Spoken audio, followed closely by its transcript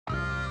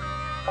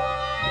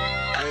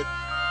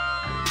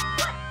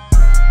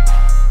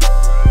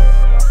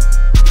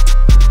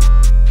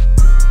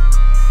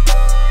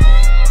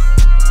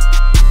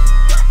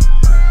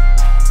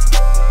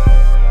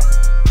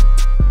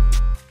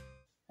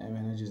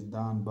just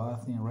done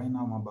bathing. Right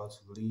now, I'm about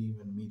to leave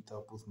and meet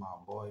up with my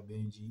boy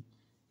Benji.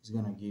 He's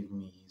gonna give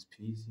me his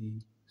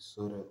PC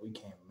so that we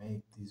can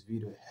make this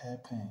video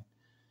happen.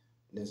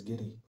 Let's get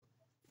it.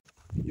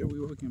 Yeah, we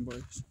working,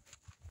 boys.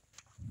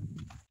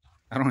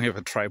 I don't have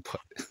a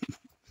tripod.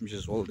 I'm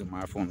just holding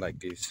my phone like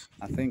this.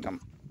 I think I'm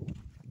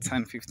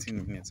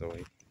 10-15 minutes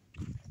away.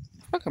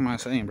 What am I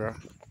saying, bro?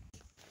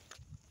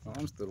 Well,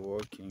 I'm still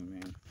working,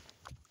 man.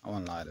 I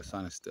won't lie, the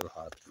sun is still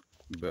hot.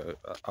 But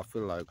I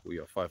feel like we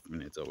are 5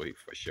 minutes away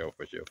for sure,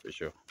 for sure, for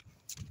sure.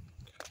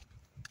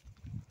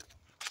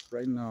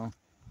 Right now,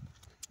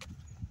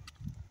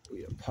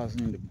 we are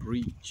passing the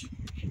bridge.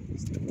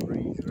 It's the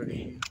bridge right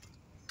here.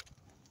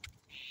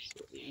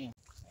 So, yeah.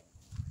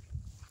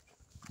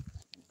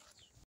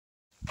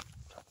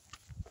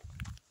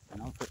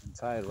 And I'm freaking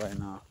tired right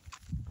now.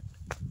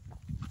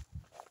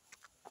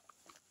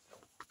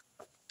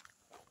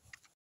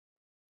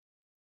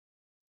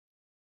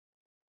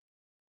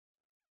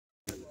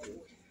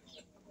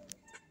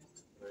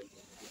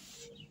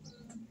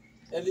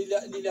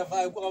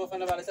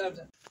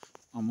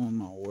 I'm on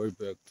my way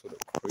back to the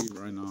crib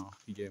right now.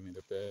 He gave me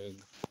the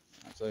bag.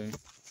 I'm saying.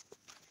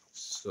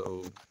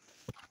 So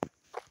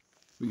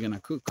we're gonna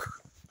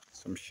cook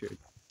some shit.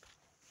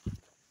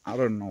 I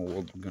don't know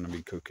what we're gonna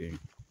be cooking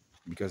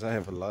because I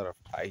have a lot of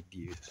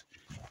ideas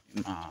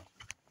in my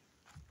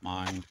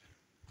mind.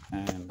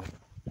 And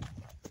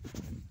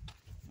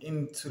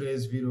in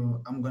today's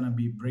video, I'm gonna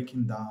be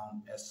breaking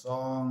down a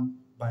song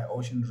by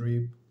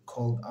OceanDrip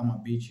called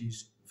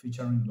AmaBitches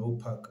featuring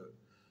Lopaka.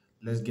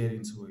 Let's get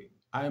into it.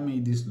 I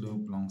made this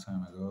loop long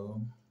time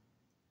ago.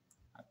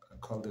 I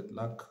called it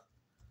Luck.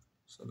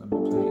 So let me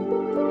play it.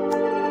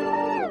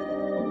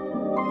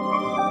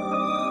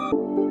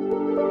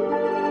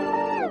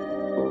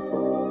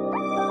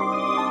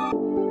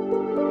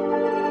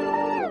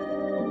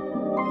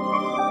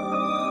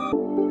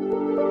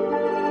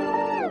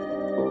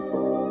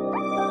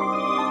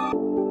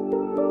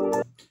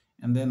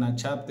 And then I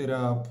chopped it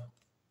up,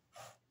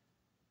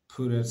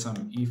 put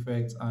some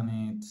effects on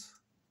it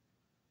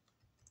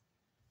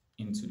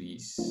into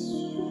this.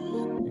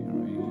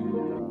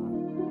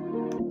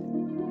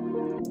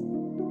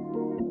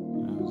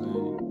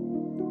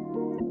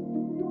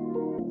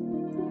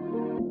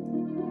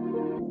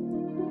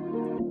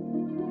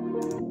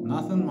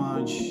 Nothing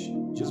much,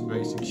 just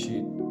basic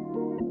shit. Let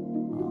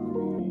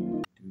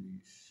me do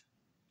this.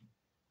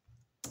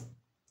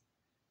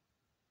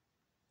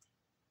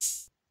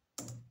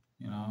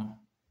 You know,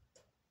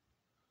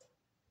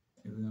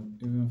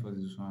 even for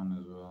this one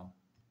as well.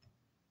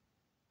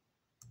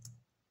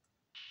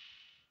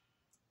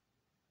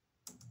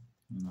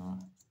 You know,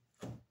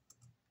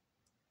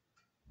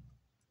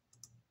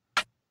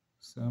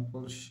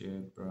 simple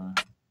shit, bro.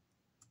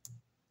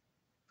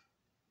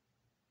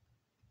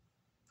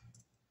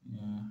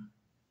 Yeah.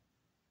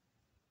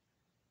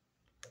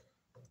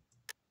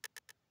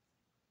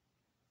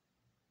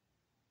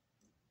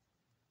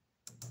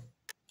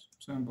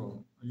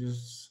 Simple.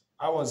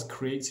 I was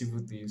creative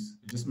with this.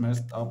 I just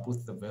messed up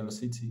with the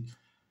velocity.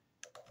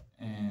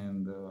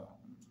 And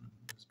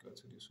let's go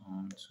to this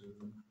one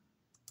too.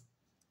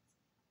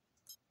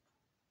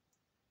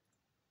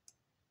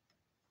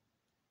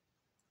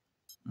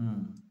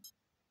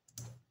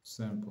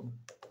 Simple.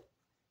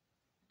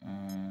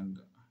 And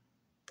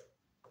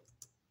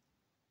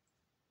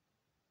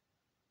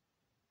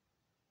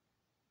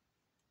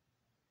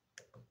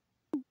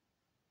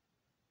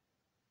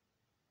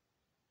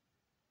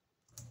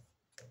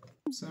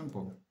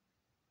simple.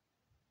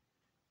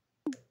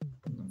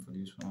 And then for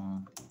this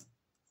one,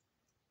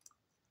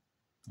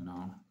 you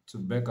know, to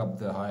back up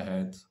the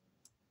hi-hat.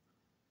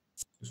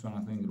 This one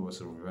I think it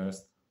was a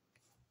reversed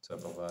type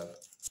of vibe.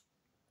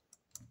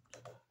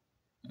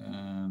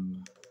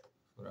 And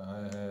for the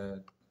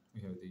hi-hat,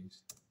 we have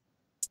these.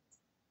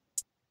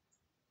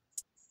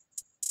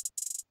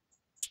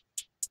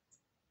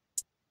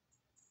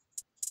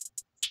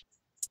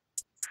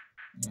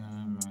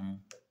 Yeah, man.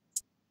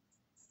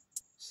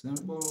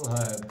 Simple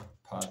hi-hat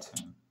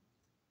pattern.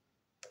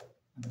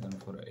 And then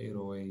for the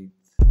 808,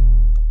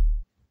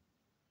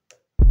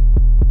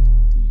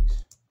 these.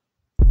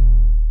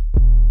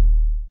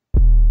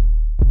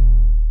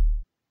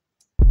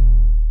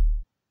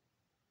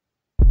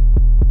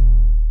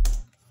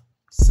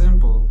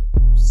 Simple,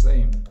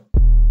 same.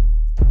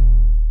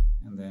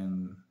 And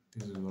then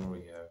this is what we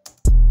have.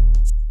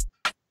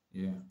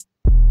 Yeah.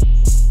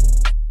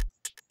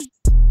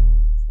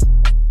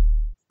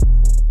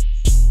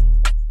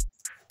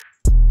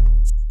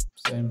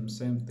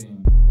 Same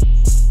thing.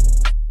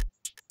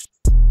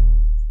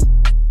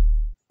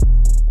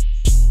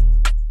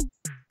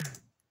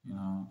 You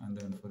know, and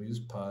then for this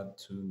part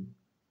too,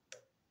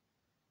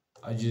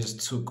 I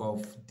just took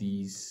off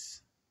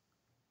these,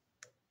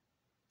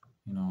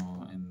 you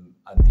know, and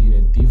I did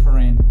a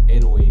different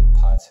 808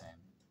 pattern.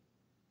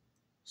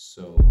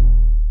 So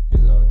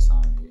here's how it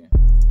sounds here.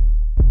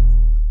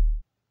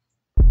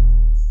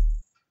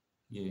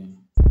 Yeah.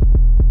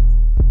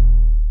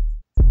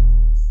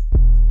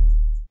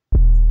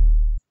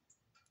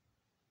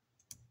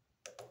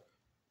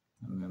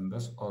 And then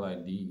that's all I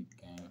did,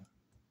 gang.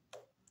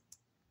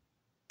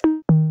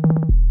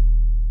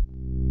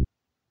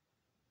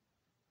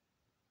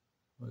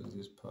 What is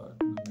this part?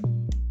 Let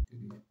me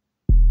delete.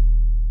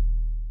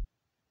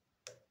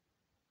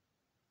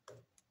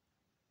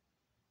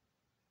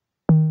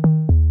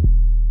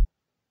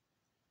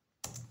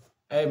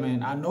 Hey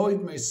man, I know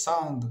it may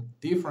sound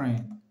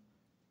different.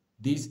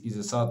 This is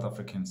a South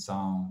African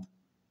sound.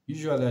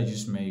 Usually I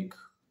just make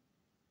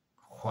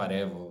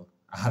whatever.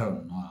 I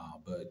don't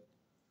know, but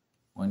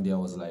one day I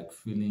was like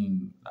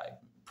feeling like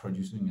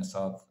producing a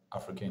South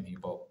African hip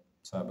hop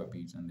cyber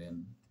beat, and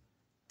then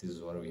this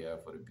is what we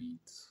have for the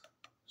beats.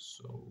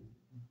 So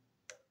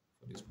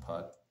for this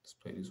part, let's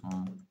play this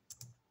one.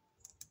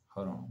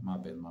 Hold on, my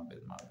bad.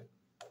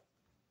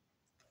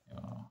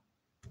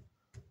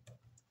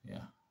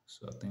 Yeah,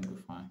 so I think we're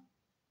fine.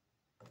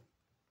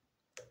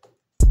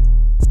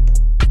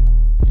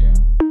 Yeah.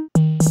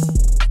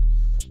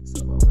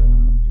 So about when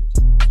AmaBitches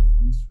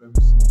funny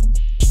services,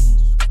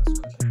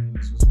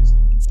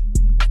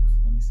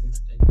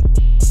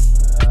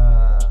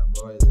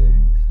 boys,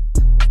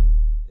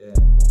 yeah.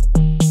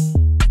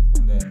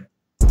 And then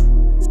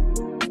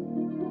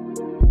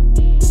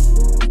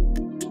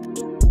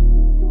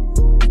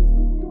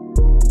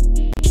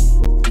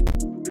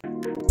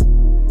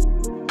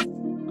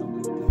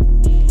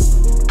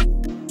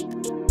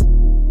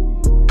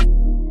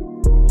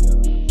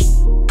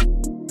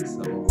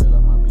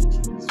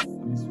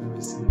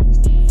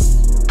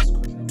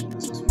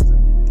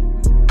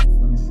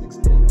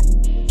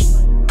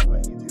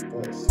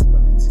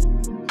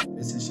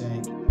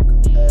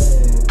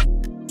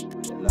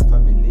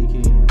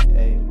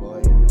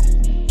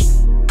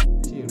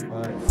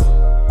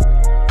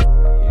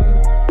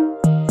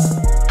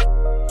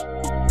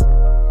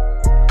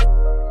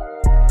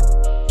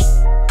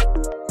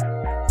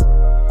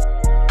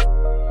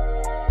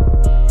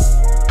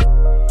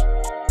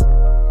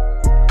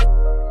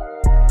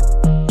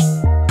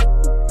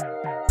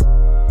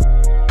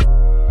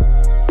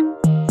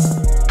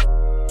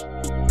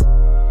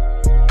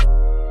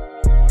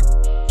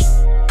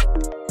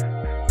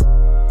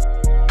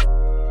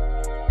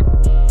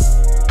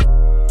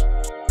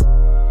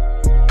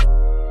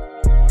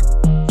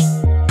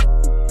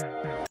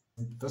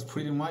that's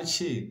pretty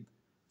much it.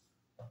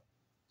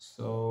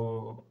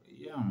 So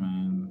yeah,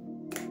 man.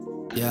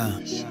 Yeah.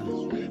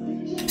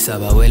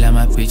 Sabawela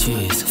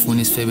AmaBitches,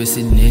 funa isifebe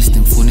sinest,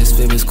 ngifuna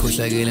isifebe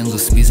sikhohlakele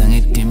ngizosibiza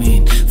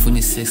ngedimini, funa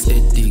isex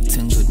addict,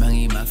 ngizodwa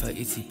mangiyimafa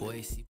ithi boy